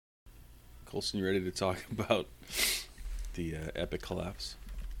Colson, you ready to talk about the epic collapse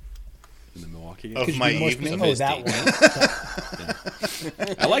in the Milwaukee game? Of my evening? Oh, that one.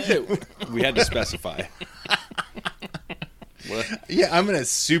 Yeah. I like that we had to specify. What? Yeah, I'm in a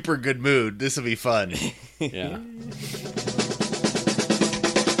super good mood. This will be fun. Yeah.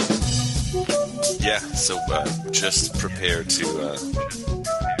 Yeah, so just prepare to...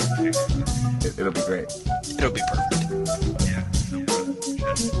 It'll be great. It'll be perfect.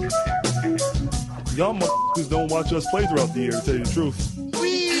 Y'all motherfuckers don't watch us play throughout the year, to tell you the truth.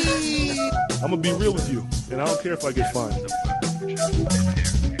 I'm gonna be real with you, and I don't care if I get fined.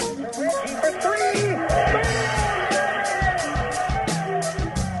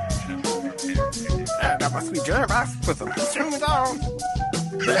 That must be Jeremiah. Put some shoes on.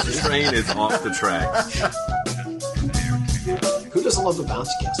 That train is off the tracks. Who doesn't love the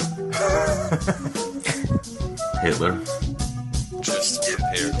bouncy castle? Hitler. Just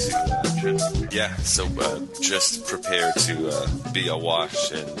prepare to... yeah, so just prepare to be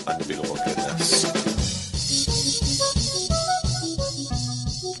awash in undebeatable goodness.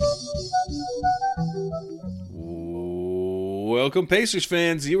 Welcome, Pacers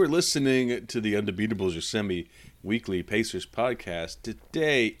fans. You are listening to the Undebeatables, your semi-weekly Pacers podcast.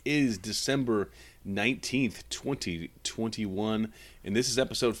 Today is December 19th, 2021, and this is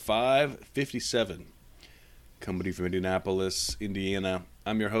episode 557. Coming to you from Indianapolis, Indiana.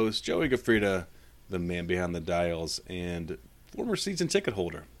 I'm your host, Joey Gaffrida, the man behind the dials and former season ticket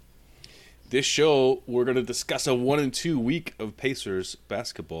holder. This show, we're going to discuss a 1-2 week of Pacers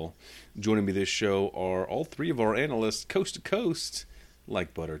basketball. Joining me this show are all three of our analysts, coast to coast,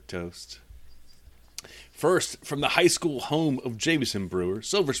 like buttered toast. First, from the high school home of Jameson Brewer,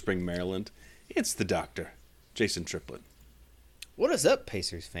 Silver Spring, Maryland, it's the doctor, Jason Triplett. What is up,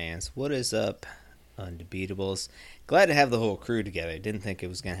 Pacers fans? What is up, Undebeatables? Glad to have the whole crew together. Didn't think it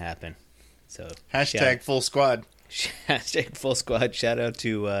was going to happen. So Hashtag full squad. Hashtag full squad. Shout out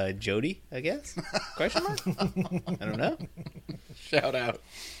to Jody, I guess? Question mark? I don't know. Shout out.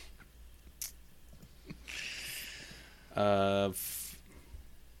 I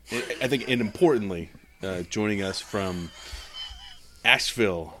think, and importantly, joining us from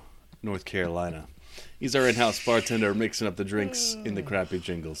Asheville, North Carolina, he's our in-house bartender mixing up the drinks in the crappy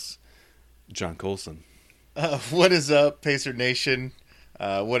jingles, John Colson. What is up, Pacer Nation?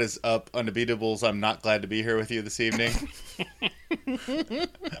 What is up, Undebeatables? I'm not glad to be here with you this evening.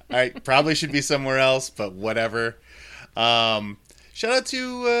 I probably should be somewhere else, but whatever. Shout out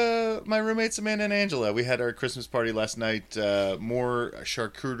to my roommates Amanda and Angela. We had our Christmas party last night. More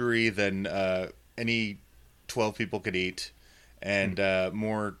charcuterie than any 12 people could eat, and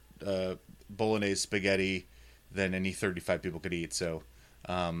more bolognese spaghetti than any 35 people could eat. So,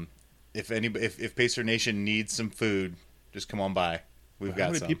 if Pacer Nation needs some food, just come on by. We've got How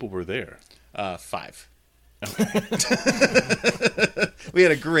many some. people were there? 5. We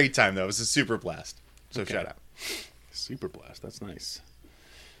had a great time, though. It was a super blast. So Okay. shout out. Super blast. That's nice.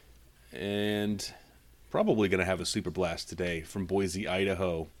 And probably going to have a super blast today from Boise,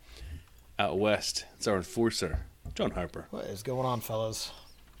 Idaho. Out west, it's our enforcer, John Harper. What is going on, fellas?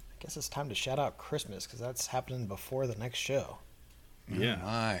 I guess it's time to shout out Christmas because that's happening before the next show. Yeah. Oh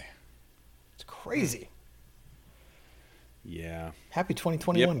my. It's crazy. Yeah. Happy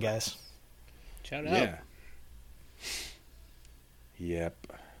 2021, guys. Shout out. Yeah.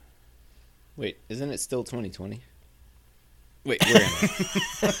 Yep. Wait, isn't it still 2020? Wait, where am I?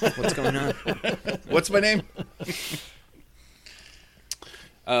 What's going on? What's my name?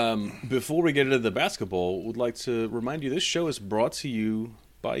 Before we get into the basketball, would like to remind you this show is brought to you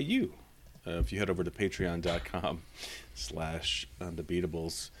by you. If you head over to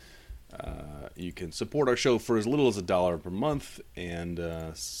patreon.com/undebeatables, you can support our show for as little as $1 per month, and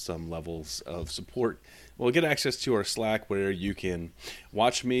some levels of support will get access to our Slack where you can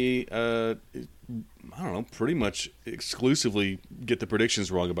watch me, pretty much exclusively get the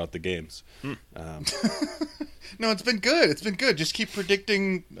predictions wrong about the games. No, it's been good. It's been good. Just keep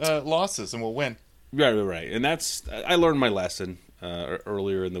predicting losses and we'll win. Right. And I learned my lesson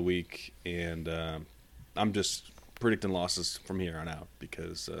earlier in the week, and I'm just predicting losses from here on out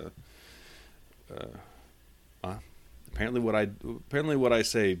because apparently what I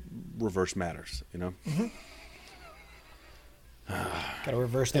say reverse matters, you know. Mm-hmm. Got to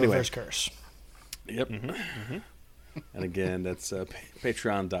reverse the Anyway. reverse curse. Yep. Mm-hmm. And again, that's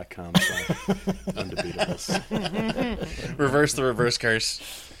patreon.com/undebeatables. Reverse the reverse curse.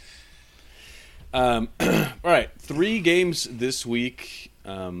 All right, 3 games this week.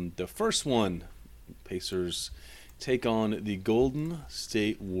 The first one, Pacers take on the Golden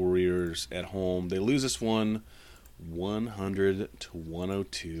State Warriors at home. They lose this one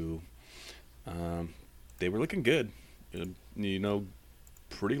 100-102. They were looking good,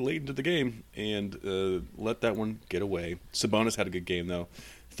 pretty late into the game, and let that one get away. Sabonis had a good game, though.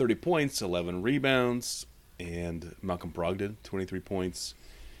 30 points, 11 rebounds, and Malcolm Brogdon, 23 points,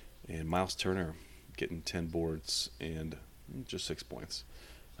 and Miles Turner getting 10 boards and just 6 points.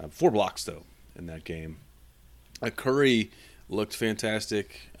 4 blocks, though, in that game. Curry looked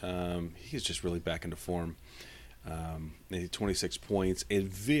fantastic. He's just really back into form. 26 points and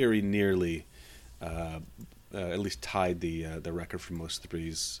very nearly at least tied the record for most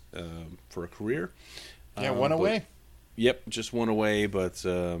threes for a career. Yeah, one away. Yep, just one away, but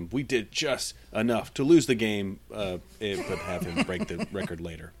we did just enough to lose the game, but have him break the record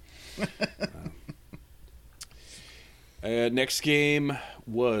later. Next game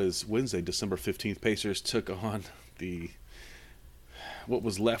was Wednesday, December 15th. Pacers took on what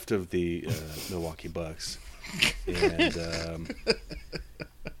was left of the Milwaukee Bucks. And,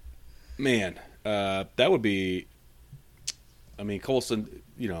 man, that would be... I mean, Colson,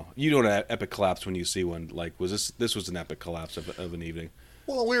 you don't have epic collapse when you see one. Like, this was an epic collapse of an evening.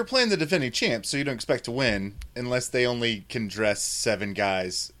 Well, we were playing the defending champs, so you don't expect to win unless they only can dress 7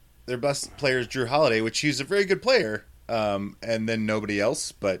 guys. Their best player is Drew Holiday, which he's a very good player, and then nobody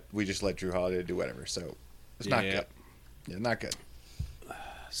else, but we just let Drew Holiday do whatever, so it's not good. Yeah, not good.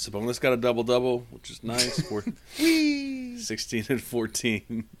 Sabonis got a double-double, which is nice. 16 and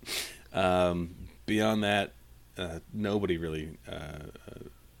 14. Beyond that, nobody really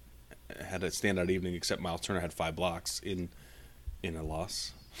had a standout evening except Miles Turner had 5 blocks in a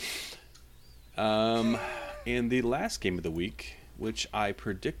loss. And the last game of the week, which I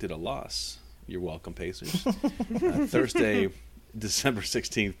predicted a loss. You're welcome, Pacers. Thursday, December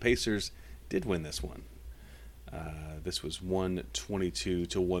 16th, Pacers did win this one. This was 122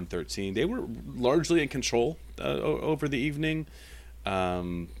 to 113. They were largely in control over the evening,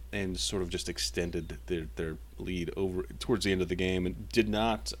 and sort of just extended their lead over towards the end of the game, and did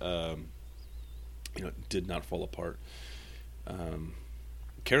not fall apart.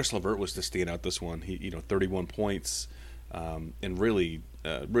 Karis LeVert was the standout this one. He 31 points, and really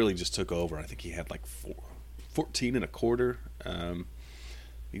just took over. I think he had like 14 and a quarter.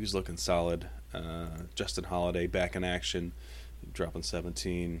 He was looking solid. Justin Holiday back in action, dropping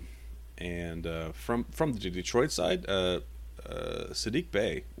 17, and from the Detroit side, Sadiq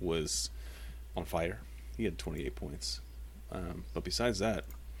Bey was on fire. He had 28 points, but besides that,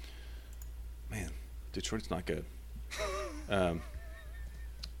 man, Detroit's not good.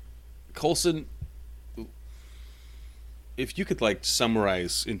 Colson, if you could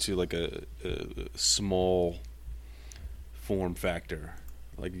summarize into a small form factor,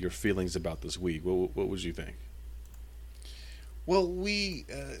 your feelings about this week, what would you think? Well, we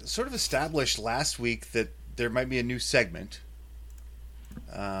sort of established last week that there might be a new segment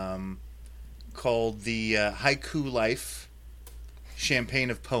called the Haiku Life Champagne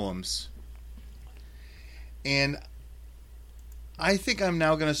of Poems. And I think I'm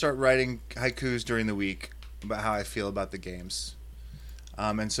now going to start writing haikus during the week about how I feel about the games.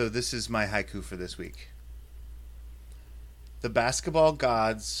 And so this is my haiku for this week. The basketball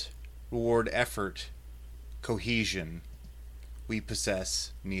gods reward effort, cohesion. We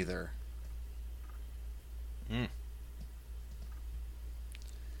possess neither.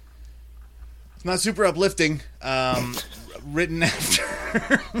 It's not super uplifting. Written after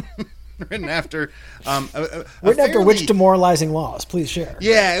written after which demoralizing loss? Please share.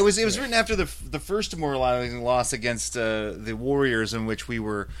 Yeah, it was written after the first demoralizing loss against the Warriors, in which we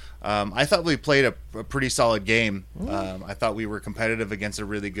were. I thought we played a pretty solid game. I thought we were competitive against a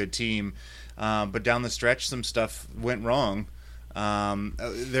really good team, but down the stretch, some stuff went wrong.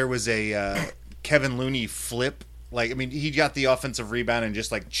 There was a Kevin Looney flip. He got the offensive rebound and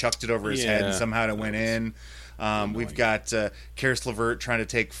just chucked it over his head, and somehow it went in. We've got Karis LeVert trying to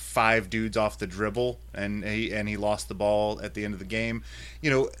take 5 dudes off the dribble, and he lost the ball at the end of the game.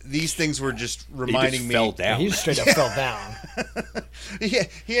 These things were just reminding me. Fell down. He just straight up fell down.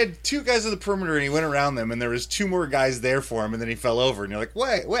 He had 2 guys on the perimeter, and he went around them, and there was 2 more guys there for him, and then he fell over, and you're like,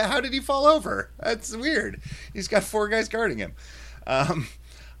 wait, how did he fall over? That's weird. He's got 4 guys guarding him.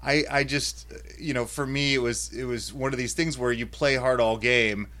 I just, for me, it was one of these things where you play hard all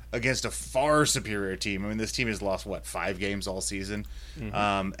game against a far superior team. I mean, this team has lost 5 games all season,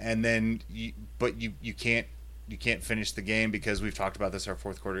 and then you can't finish the game because we've talked about this, our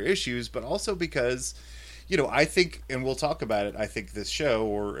fourth quarter issues, but also because, I think, and we'll talk about it. I think this show,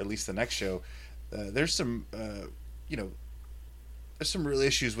 or at least the next show, there's some there's some real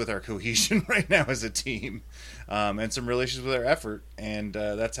issues with our cohesion right now as a team, and some real issues with our effort, and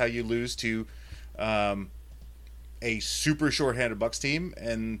that's how you lose to a super shorthanded Bucks team,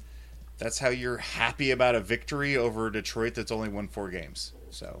 and that's how you're happy about a victory over Detroit that's only won 4 games.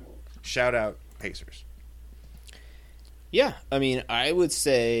 So, shout out Pacers. Yeah, I mean, I would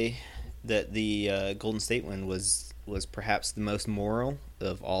say that the Golden State win was perhaps the most moral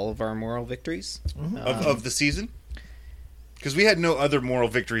of all of our moral victories. Of the season? Because we had no other moral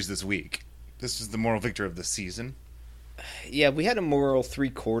victories this week. This is the moral victory of the season. Yeah, we had a moral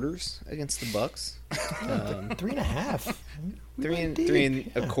 3/4 against the Bucks. 3.5. Three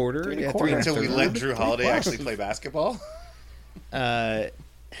and a quarter. Three and a Yeah, quarter. 3 and a Until we third. let Drew Holiday actually play basketball.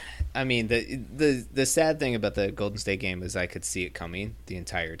 I mean, the sad thing about the Golden State game is I could see it coming the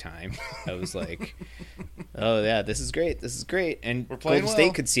entire time. I was like, "Oh yeah, this is great, and We're playing Golden well.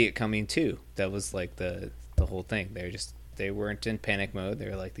 State could see it coming too. That was like the whole thing. They weren't in panic mode. They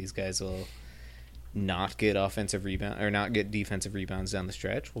were like, these guys will not get offensive rebound or not get defensive rebounds down the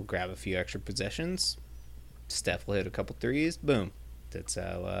stretch. We'll grab a few extra possessions. Steph will hit a couple threes. Boom. That's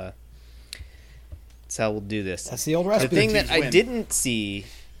how we'll do this. That's the old The recipe. thing that I win. didn't see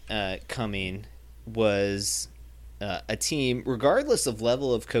coming was a team, regardless of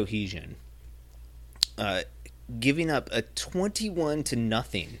level of cohesion, giving up a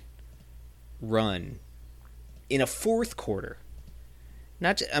 21-0 run in a fourth quarter.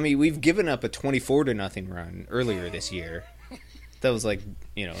 I mean, we've given up a 24-0 run earlier this year. That was like,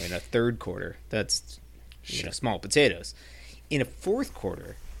 in a third quarter. That's small potatoes. In a fourth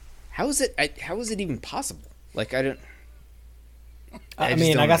quarter, how is it even possible? Like, I don't. I just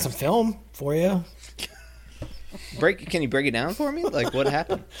mean, don't I got some film for you. Can you break it down for me? Like, what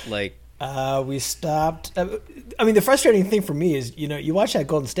happened? Like, We stopped. I mean, the frustrating thing for me is, you watch that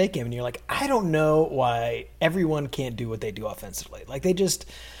Golden State game and you're like, I don't know why everyone can't do what they do offensively. Like,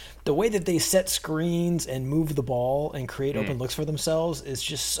 the way that they set screens and move the ball and create open looks for themselves is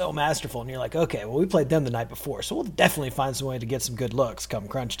just so masterful. And you're like, okay, well, we played them the night before, so we'll definitely find some way to get some good looks come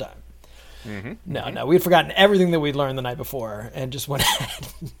crunch time. No, we'd forgotten everything that we'd learned the night before and just went ahead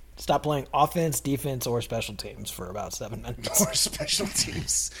and stopped playing offense, defense, or special teams for about 7 minutes. Or special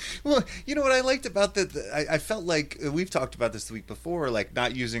teams. Well, you know what I liked about I felt like we've talked about this the week before, like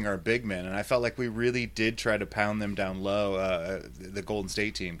not using our big men, and I felt like we really did try to pound them down low, the Golden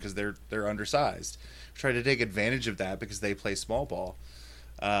State team, because they're undersized. Try to take advantage of that because they play small ball.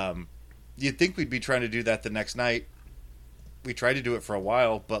 You'd think we'd be trying to do that the next night. We tried to do it for a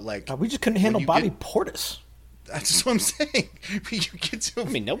while, but like We just couldn't handle Bobby Portis. that's just what I'm saying. You get to I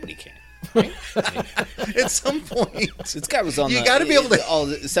mean, nobody can. Right? at some point. This guy was on You gotta be able to- all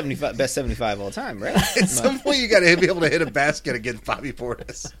the 75 best 75 all time, right? At some point, you got to be able to hit a basket against Bobby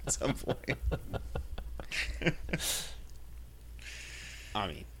Portis. At some point. I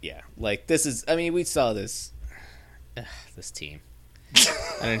mean, yeah. Like, this is... I mean, we saw this... this team.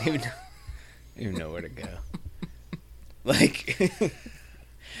 I don't even know where to go. Like...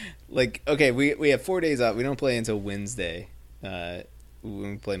 like, okay, we have 4 days out. We don't play until Wednesday.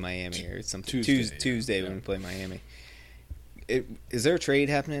 When we play Miami or something. Tuesday when we play Miami. Is there a trade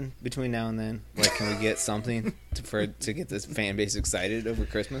happening between now and then? Like, can we get something to get this fan base excited over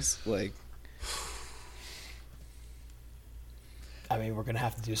Christmas? Like... I mean, we're going to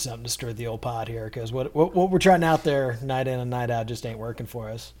have to do something to stir the old pot here because what we're trying out there night in and night out just ain't working for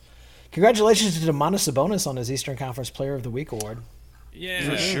us. Congratulations to Domantas Sabonis on his Eastern Conference Player of the Week award. Yeah,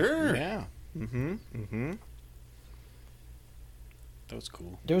 For sure. Yeah. Mm-hmm. that was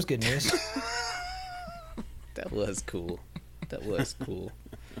cool. There was good news. That was cool.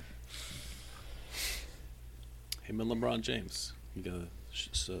 Him and LeBron James. You gotta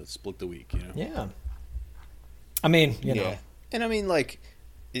split the week, Yeah. I mean, you know. And I mean, like,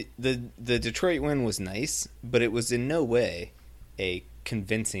 the Detroit win was nice, but it was in no way a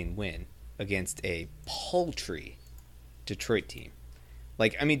convincing win against a paltry Detroit team.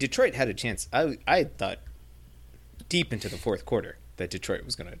 Like, I mean, Detroit had a chance. I thought deep into the fourth quarter that Detroit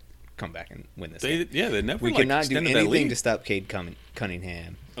was going to come back and win this game. They never. We could not do extended that anything lead. to stop Cade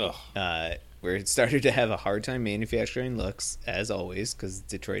Cunningham. Ugh. Where it started to have a hard time manufacturing looks, as always, because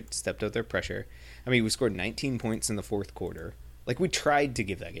Detroit stepped up their pressure. I mean, we scored 19 points in the fourth quarter. Like, we tried to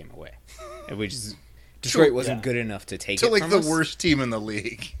give that game away. And we just... Detroit wasn't good enough to take To it like from the us. worst team in the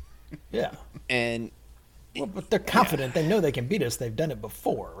league. Yeah. And... Well, but they're confident. They know they can beat us. They've done it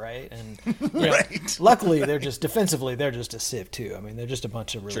before, right? And you know, Right. luckily, they're just defensively, they're just a sieve too. I mean, they're just a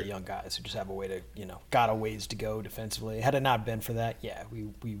bunch of really young guys who just have a way to, got a ways to go defensively. Had it not been for that, yeah, we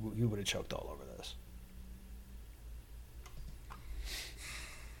would have choked all over this.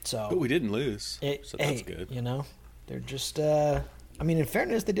 So, But we didn't lose, so that's good. They're just. I mean, in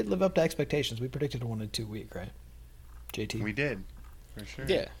fairness, they did live up to expectations. We predicted a 1-2 week, right? JT. We did, for sure.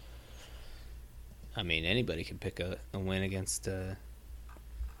 Yeah. I mean, anybody can pick a win against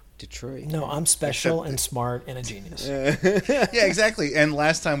Detroit. No, I'm special and smart and a genius. Yeah, exactly. And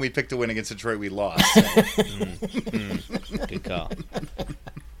last time we picked a win against Detroit, we lost. So. Good call.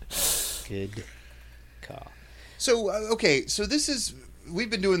 Good call. So, okay, so we've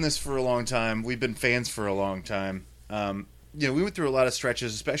been doing this for a long time. We've been fans for a long time. We went through a lot of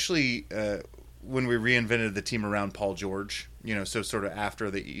stretches, especially when we reinvented the team around Paul George, so sort of after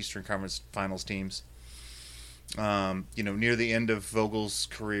the Eastern Conference Finals teams. Near the end of Vogel's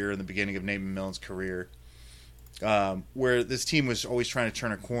career and the beginning of Nate McMillan's career, where this team was always trying to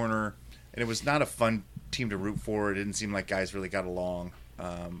turn a corner, and it was not a fun team to root for. It didn't seem like guys really got along.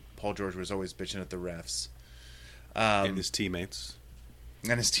 Paul George was always bitching at the refs. And his teammates.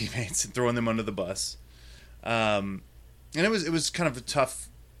 And throwing them under the bus. And it was kind of a tough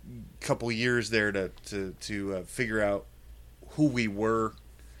couple years there to figure out who we were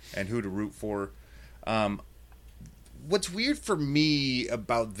and who to root for. What's weird for me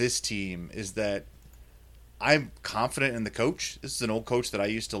about this team is that I'm confident in the coach. This is an old coach that I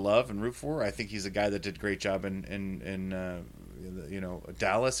used to love and root for. I think he's a guy that did a great job in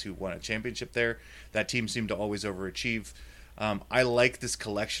Dallas, who won a championship there. That team seemed to always overachieve. I like this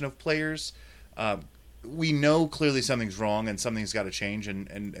collection of players. We know clearly something's wrong and something's got to change,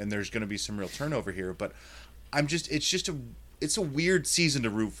 and there's going to be some real turnover here. But it's a weird season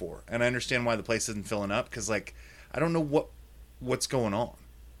to root for, and I understand why the place isn't filling up because I don't know what's going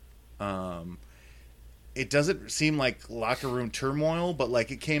on. It doesn't seem like locker room turmoil, but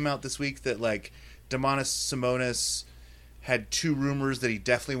it came out this week that Domantas Sabonis had 2 rumors that he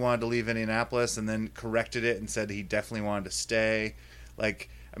definitely wanted to leave Indianapolis, and then corrected it and said he definitely wanted to stay.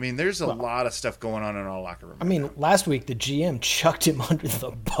 There's a lot of stuff going on in our locker room. Last week the GM chucked him under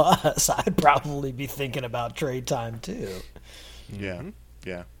the bus. I'd probably be thinking about trade time too.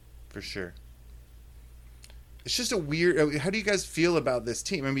 Yeah, for sure. It's just a weird. How do you guys feel about this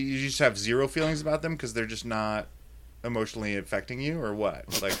team? You just have zero feelings about them because they're just not emotionally affecting you, or what?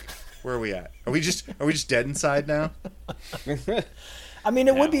 Where are we at? Are we just dead inside now? It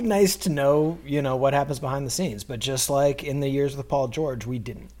would be nice to know, what happens behind the scenes, but just like in the years with Paul George, we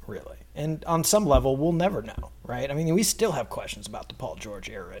didn't really. And on some level, we'll never know, right? We still have questions about the Paul George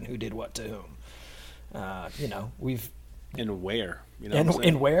era and who did what to whom. We've And where?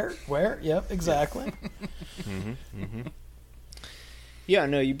 And where? Where? Yep, exactly. Yeah,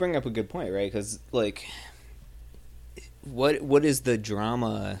 no, you bring up a good point, right? Because what is the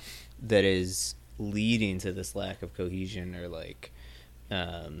drama that is leading to this lack of cohesion or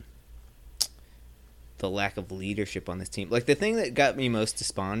the lack of leadership on this team? The thing that got me most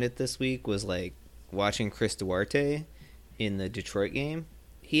despondent this week was watching Chris Duarte in the Detroit game.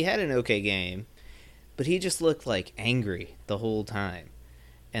 He had an okay game, but he just looked angry the whole time.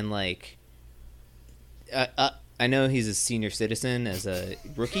 And I know he's a senior citizen as a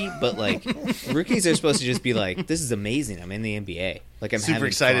rookie, but rookies are supposed to just be this is amazing. I'm in the NBA. I'm super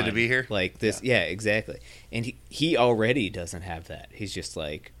excited to be here. This, yeah, exactly. And he already doesn't have that. He's just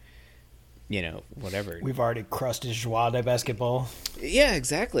whatever. We've already crushed his joie de basketball. Yeah,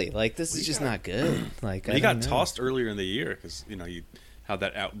 exactly. This is just not good. He got tossed earlier in the year because you had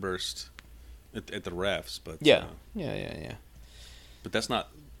that outburst at the refs, but yeah. But that's not.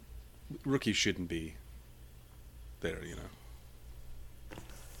 Rookies shouldn't be there,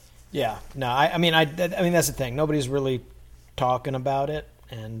 Yeah, no, I mean that's the thing. Nobody's really talking about it,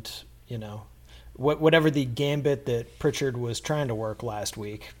 and whatever the gambit that Pritchard was trying to work last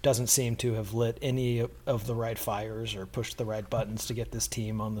week doesn't seem to have lit any of the right fires or pushed the right buttons to get this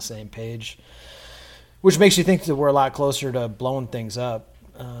team on the same page, which makes you think that we're a lot closer to blowing things up.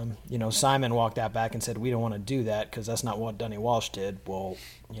 Simon walked out back and said, we don't want to do that because that's not what Dunny Walsh did. Well,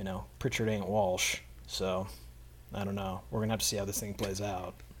 Pritchard ain't Walsh. So, I don't know. We're going to have to see how this thing plays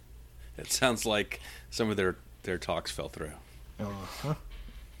out. It sounds like some of their talks fell through. Uh-huh.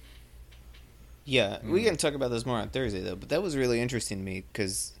 Yeah, we can talk about this more on Thursday, though. But that was really interesting to me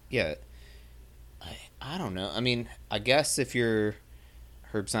because, I don't know. I guess if you're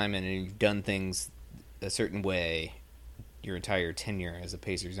Herb Simon and you've done things a certain way your entire tenure as a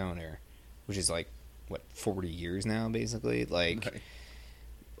Pacers owner, which is 40 years now, basically. Right.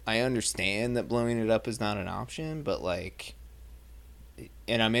 I understand that blowing it up is not an option, but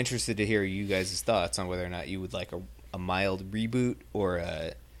and I'm interested to hear you guys' thoughts on whether or not you would like a mild reboot or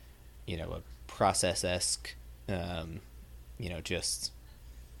a process-esque, just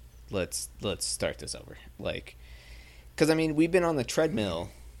let's start this over. Because we've been on the treadmill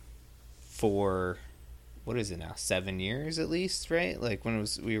for. What is it now? 7 years at least, right? When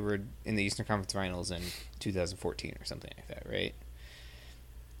we were in the Eastern Conference Finals in 2014 or something like that, right?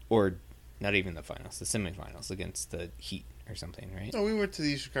 Or not even the finals, the semifinals against the Heat or something, right? No, we went to the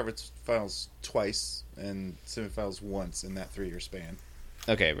Eastern Conference Finals twice and semifinals once in that 3-year span.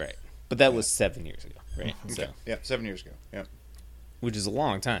 Okay, right. But that was 7 years ago, right? Okay. Yeah, 7 years ago. Yeah. Which is a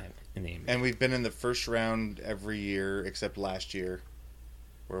long time in the NBA. And we've been in the first round every year except last year,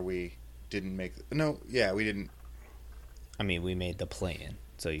 where we didn't make. We didn't. I mean, we made the play-in,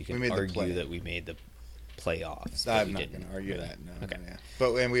 so you can argue that we made the playoffs. I'm not going to argue that. No. Okay.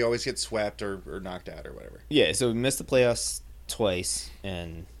 No, yeah. And we always get swept or knocked out or whatever. Yeah. So we missed the playoffs twice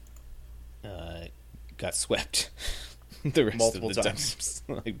and got swept the rest multiple of the times.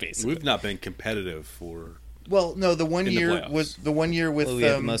 Like basically, we've not been competitive for. Well, no, the one year was the one year with. We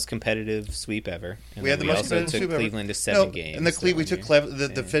had the most competitive sweep ever. And we had the most also competitive took sweep Cleveland ever. to 7 games. And we took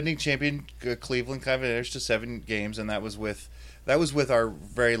the defending champion Cleveland Cavaliers to 7 games, and that was with our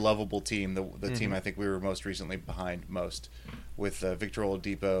very lovable team, the team I think we were most recently behind most, with Victor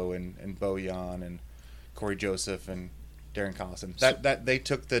Oladipo and Bo Jan and Corey Joseph and Darren Collison. That they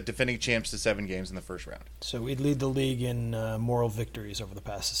took the defending champs to 7 games in the first round. So we'd lead the league in moral victories over the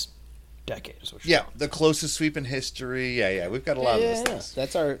past decade. The closest sweep in history. Yeah, we've got a lot of those things.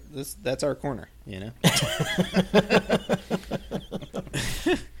 That's our corner, you know.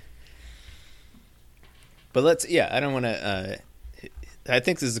 But I don't want to. I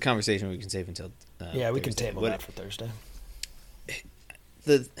think this is a conversation we can save until. We can table that for Thursday.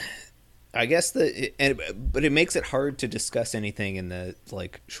 But it makes it hard to discuss anything in the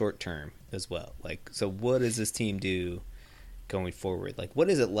short term as well. So what does this team do going forward? What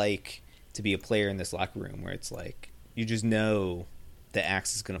is it like to be a player in this locker room where it's you just know the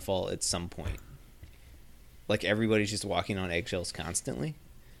axe is going to fall at some point? Everybody's just walking on eggshells constantly.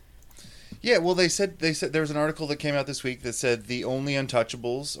 Yeah, well, they said there was an article that came out this week that said the only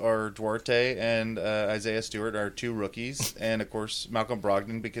untouchables are Duarte and Isaiah Stewart, are 2 rookies, and of course Malcolm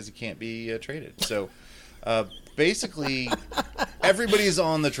Brogdon because he can't be traded. So basically, everybody's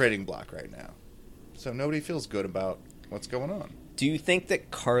on the trading block right now. So nobody feels good about what's going on. Do you think that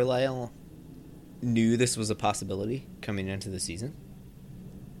Carlisle knew this was a possibility coming into the season?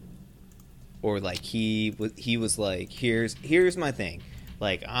 Or he was like, here's my thing.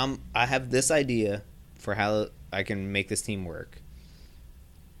 I have this idea for how I can make this team work.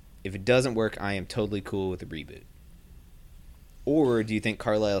 If it doesn't work, I am totally cool with a reboot. Or do you think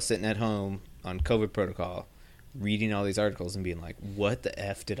Carlisle's sitting at home on COVID protocol, reading all these articles and being like, what the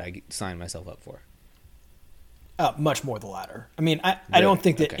F did I sign myself up for? Much more the latter. I mean, I don't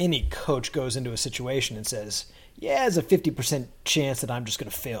think that any coach goes into a situation and says, there's a 50% chance that I'm just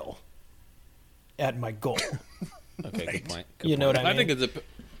going to fail at my goal. Okay, right. Good point. You know what I mean? I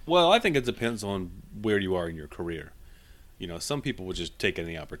think it depends on where you are in your career. Some people would just take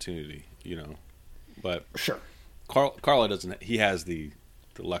any opportunity, but sure. Carla doesn't. He has the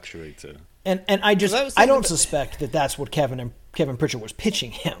luxury to. And I don't suspect that that's what Kevin Pritchard was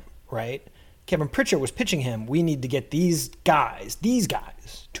pitching him, right? Kevin Pritchard was pitching him, we need to get these guys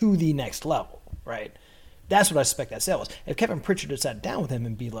to the next level, right? That's what I suspect that sale was. If Kevin Pritchard had sat down with him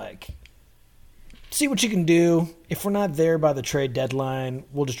and be like, see what you can do. If we're not there by the trade deadline,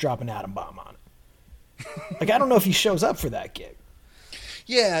 we'll just drop an atom bomb on it. I don't know if he shows up for that gig.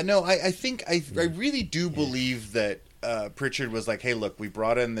 Yeah, no, I think I really do believe that Pritchard was like, hey, look, we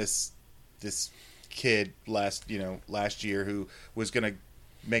brought in this kid last year who was going to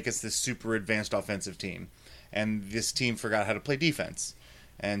make us this super advanced offensive team, and this team forgot how to play defense.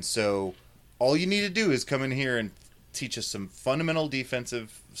 And so all you need to do is come in here and teach us some fundamental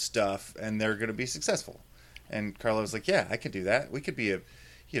defensive stuff, and they're going to be successful. And Carlo was like, yeah, I could do that. We could be a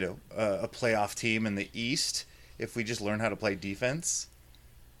playoff team in the East if we just learn how to play defense.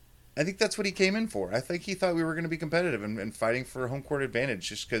 I think that's what he came in for. I think he thought we were going to be competitive and fighting for a home court advantage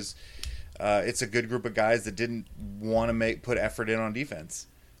just because it's a good group of guys that didn't want to put effort in on defense.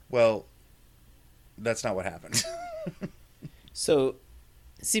 Well, that's not what happened. So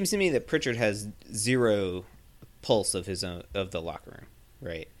it seems to me that Pritchard has zero pulse of his own, of the locker room,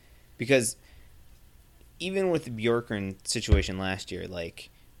 right? Because even with the Bjorkgren situation last year,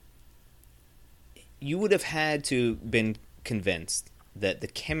 you would have had to been convinced that the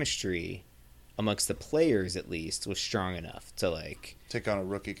chemistry amongst the players, at least, was strong enough to take on a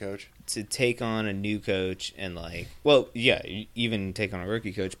rookie coach, to take on a new coach, and even take on a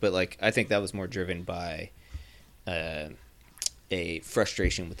rookie coach. But I think that was more driven by a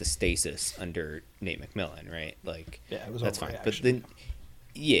frustration with the stasis under Nate McMillan, right? It was that's fine. But then,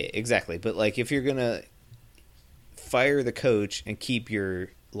 yeah, exactly. But if you're gonna fire the coach and keep your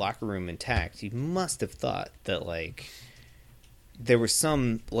locker room intact, you must have thought that there was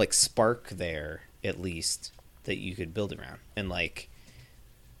some spark there at least that you could build around. And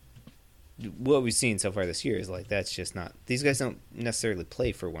what we've seen so far this year is like that's just not. These guys don't necessarily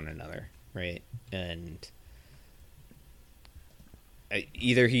play for one another, right? And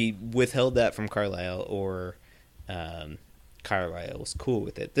either he withheld that from Carlisle or Carlisle was cool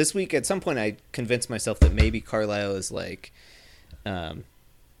with it. This week, at some point, I convinced myself that maybe Carlisle is like,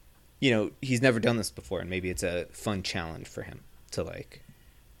 he's never done this before, and maybe it's a fun challenge for him to like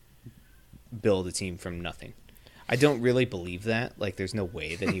build a team from nothing. I don't really believe that. Like, there's no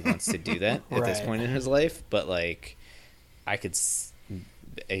way that he wants to do that at this point in his life. But like, I was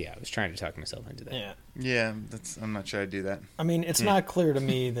trying to talk myself into that. Yeah. I'm not sure I'd do that. I mean, it's not clear to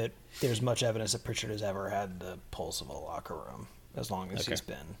me that there's much evidence that Pritchard has ever had the pulse of a locker room, as long as he's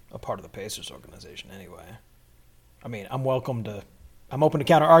been a part of the Pacers organization anyway. I mean, I'm open to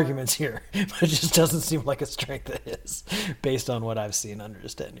counter arguments here, but it just doesn't seem like a strength of his based on what I've seen under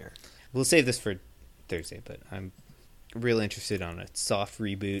his tenure. We'll save this for Thursday, but I'm really interested on a soft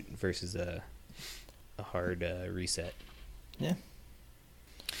reboot versus a hard reset. Yeah.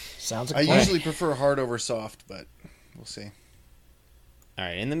 Sounds I usually prefer hard over soft, but we'll see. All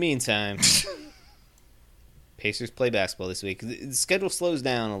right, in the meantime, Pacers play basketball this week. The schedule slows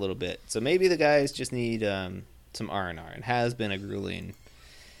down a little bit, so maybe the guys just need some R&R. It has been a grueling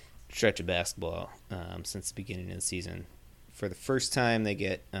stretch of basketball since the beginning of the season. For the first time, they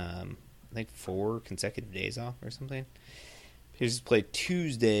get, I think, 4 consecutive days off or something. Pacers play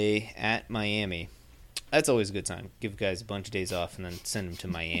Tuesday at Miami. That's always a good time. Give guys a bunch of days off and then send them to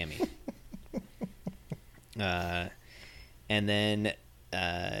Miami. And then,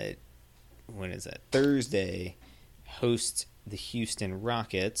 when is that? Thursday, host the Houston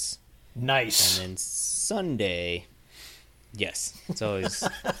Rockets. Nice. And then Sunday, yes, it's always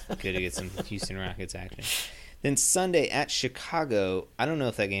good to get some Houston Rockets action. Then Sunday at Chicago. I don't know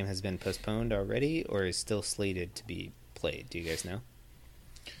if that game has been postponed already or is still slated to be played. Do you guys know?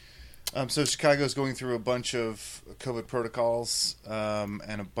 So Chicago's going through a bunch of COVID protocols,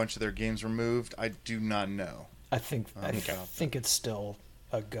 and a bunch of their games removed. I do not know. I think it's still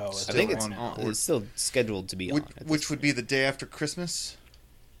a go. I think it's still scheduled to be on. Which would be the day after Christmas?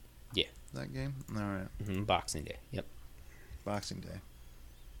 Yeah. That game? All right. Mm-hmm. Boxing Day. Yep. Boxing Day.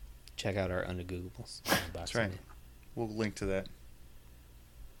 Check out our Undegoogleables. That's right. We'll link to that.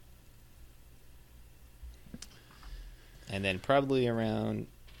 And then probably around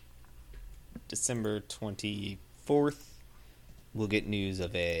December 24th, we'll get news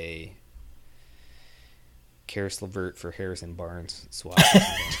of a Karis LeVert for Harrison Barnes swap.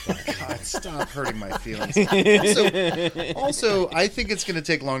 God, stop hurting my feelings. Also, I think it's going to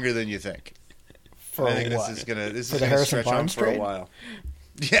take longer than you think. I think this is going to stretch on for a while.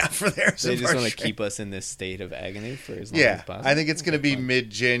 Yeah, for the Harrison They just Barnes want to trade. keep us in this state of agony for as long as possible. I think it's going to be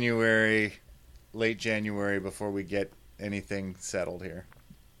mid-January, late January before we get anything settled here.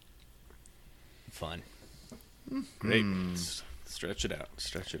 Fun. Great. Stretch it out.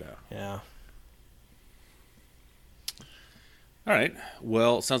 Yeah. All right.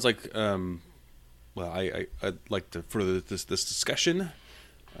 Well, sounds like I'd like to further this discussion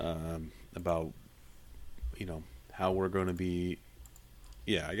about how we're going to be.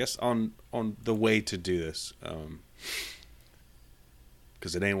 Yeah, I guess on the way to do this,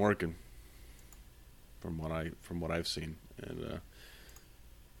 because it ain't working from what I've seen, and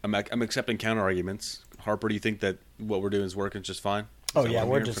I'm accepting counter arguments. Harper, do you think that what we're doing is working just fine? Oh yeah,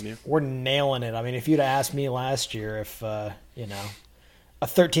 we're nailing it. I mean, if you'd asked me last year if a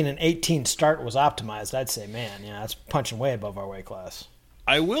 13-18 start was optimized, I'd say, man, that's punching way above our weight class.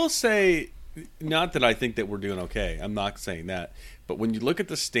 I will say, not that I think that we're doing okay. I'm not saying that, but when you look at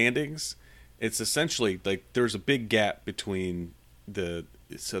the standings, it's essentially like there's a big gap between the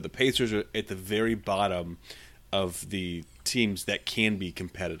Pacers are at the very bottom of the teams that can be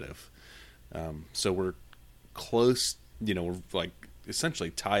competitive. So we're close. We're like essentially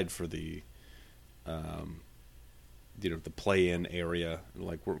tied for the the play-in area.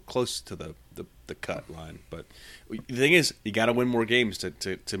 Like we're close to the cut line. But the thing is, you got to win more games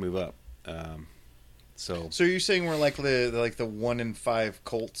to move up. So you're saying we're like the 1-5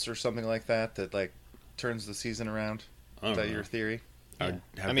 Colts or something like that like turns the season around? Is that your theory? Yeah.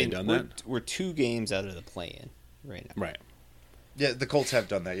 Have they done that? We're 2 games out of the play-in right now. Right. Yeah, the Colts have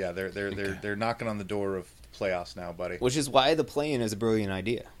done that. Yeah, they're knocking on the door of playoffs now, buddy. Which is why the play-in is a brilliant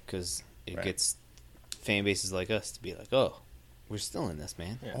idea, because it gets fan bases like us to be like, "Oh, we're still in this,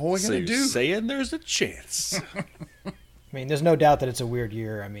 man." Yeah. What are we gonna do? Saying there's a chance. I mean, there's no doubt that it's a weird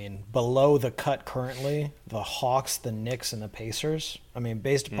year. I mean, below the cut currently, the Hawks, the Knicks, and the Pacers. I mean,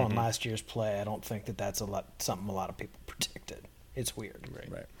 based upon last year's play, I don't think that's something a lot of people predicted. It's weird.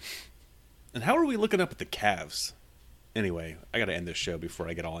 Right. And how are we looking up at the Cavs? Anyway, I got to end this show before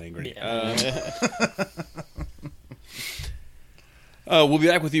I get all angry. We'll be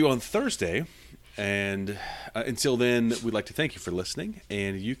back with you on Thursday. And until then, we'd like to thank you for listening.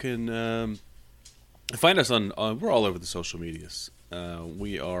 And you can find us on we're all over the social medias.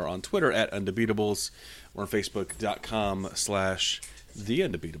 We are on Twitter at Undebeatables. We're on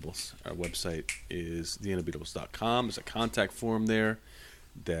Facebook.com/TheUndebeatables. Our website is TheUndebeatables.com. There's a contact form there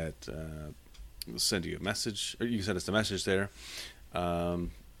that will send you a message, or you can send us a message there.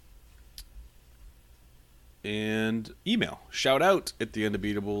 And email, shout out at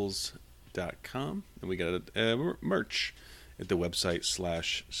TheUndebeatables.com. And we got a merch at the website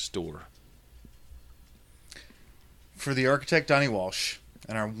 /store. For the architect, Donnie Walsh,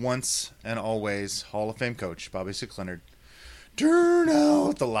 and our once and always Hall of Fame coach, Bobby Sick-Leonard, turn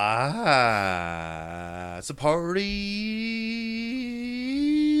out the lights. The party's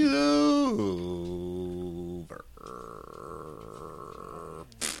over.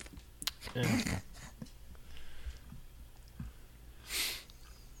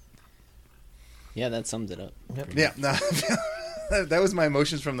 Yeah, that sums it up. Yep. Yeah, no, that was my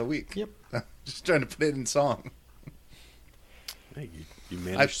emotions from the week. Yep. Just trying to put it in song. Hey, you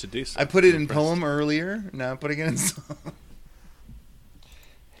managed to do so. I put it in poem earlier. Now I'm putting it in song.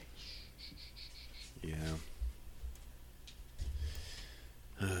 Yeah.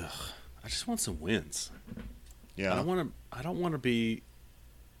 Ugh. I just want some wins. Yeah. I don't want to be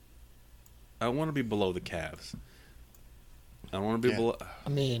below the Cavs. I don't want to be below. I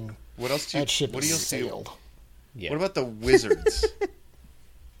mean, What else that ship what do you has sailed. Yeah. What about the Wizards?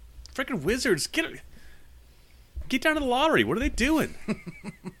 Freaking Wizards, get down to the lottery. What are they doing?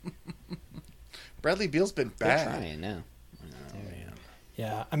 Bradley Beal's been They're bad. trying now.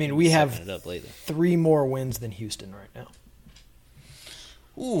 Yeah, I mean, we have Stepping it up lately. 3 more wins than Houston right now.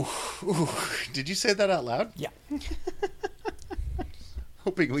 Ooh. Did you say that out loud? Yeah.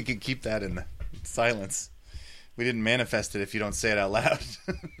 Hoping we could keep that in the silence. We didn't manifest it if you don't say it out loud.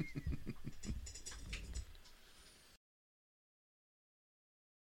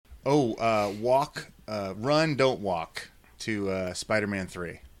 Run, Don't Walk to Spider-Man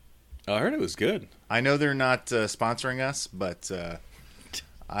 3. I heard it was good. I know they're not sponsoring us, but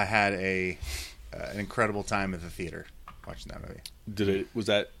I had an incredible time at the theater watching that movie. Was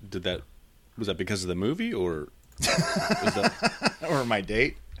that because of the movie, or was that... Or my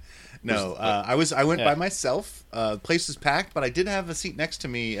date? No, I went by myself. The place was packed, but I did have a seat next to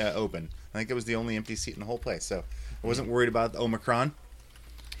me open. I think it was the only empty seat in the whole place, so I wasn't worried about the Omicron.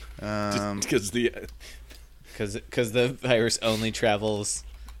 Because the virus only travels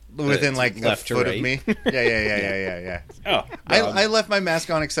within like left a to foot right. of me. Yeah. oh, I left my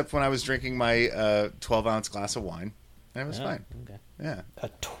mask on except when I was drinking my 12-ounce glass of wine, and it was fine. Okay. Yeah, A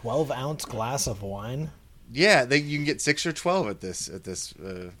 12-ounce glass of wine? yeah. You can get 6 or 12 at this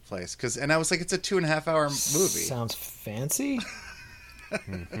place. And I was like, it's a 2.5-hour movie. Sounds fancy.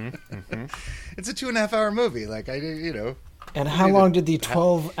 It's a 2.5-hour movie. Like And how long did the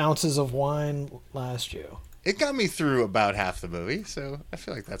 12 ounces of wine last you? it got me through about half the movie, so I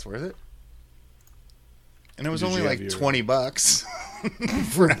feel like that's worth it. And it was Did only you like have your- $20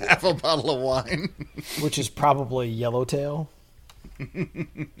 for half a bottle of wine. Which is probably Yellowtail.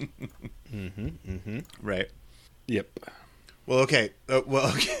 Right. Yep. Well, okay.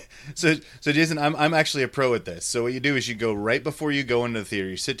 So Jason, I'm actually a pro at this. So what you do is you go right before you go into the theater.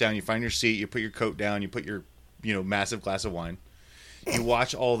 You sit down. You find your seat. You put your coat down. You put your massive glass of wine. You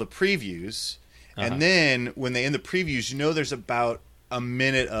watch all the previews, and then when they end the previews, there's about a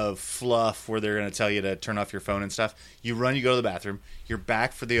minute of fluff where they're going to tell you to turn off your phone and stuff. You run. You go to the bathroom. You're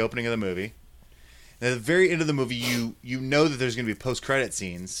back for the opening of the movie. And at the very end of the movie, you know that there's going to be post-credit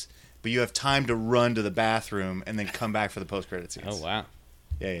scenes, but you have time to run to the bathroom and then come back for the post-credit scenes. Oh wow.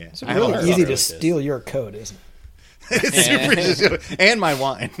 Yeah. It's I have really a easy to brother. steal your coat, isn't it? It's super easy. And my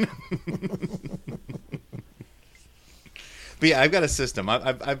wine. But yeah, I've got a system.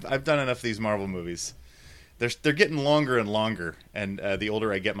 I've done enough of these Marvel movies. They're getting longer and longer, and the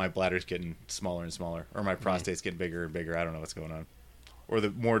older I get, my bladder's getting smaller and smaller, or my prostate's getting bigger and bigger. I don't know what's going on. Or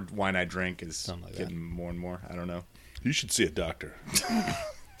the more wine I drink is Something like getting more and more. I don't know. You should see a doctor.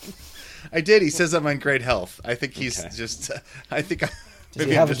 I did. He says I'm in great health. I think he's Okay. just. I think. Does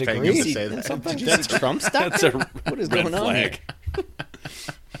Maybe he I'm have a just paying him degree to say in that. something? That's Trump's That's a What is red going on here? flag.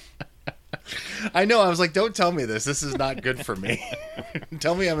 I know. I was like, don't tell me this. This is not good for me.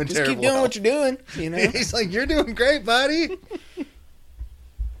 Tell me I'm in Just terrible keep doing health. what you're doing. You know. He's like, you're doing great, buddy.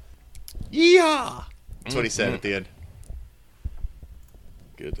 Yeah. That's what he said at the end.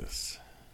 Goodness.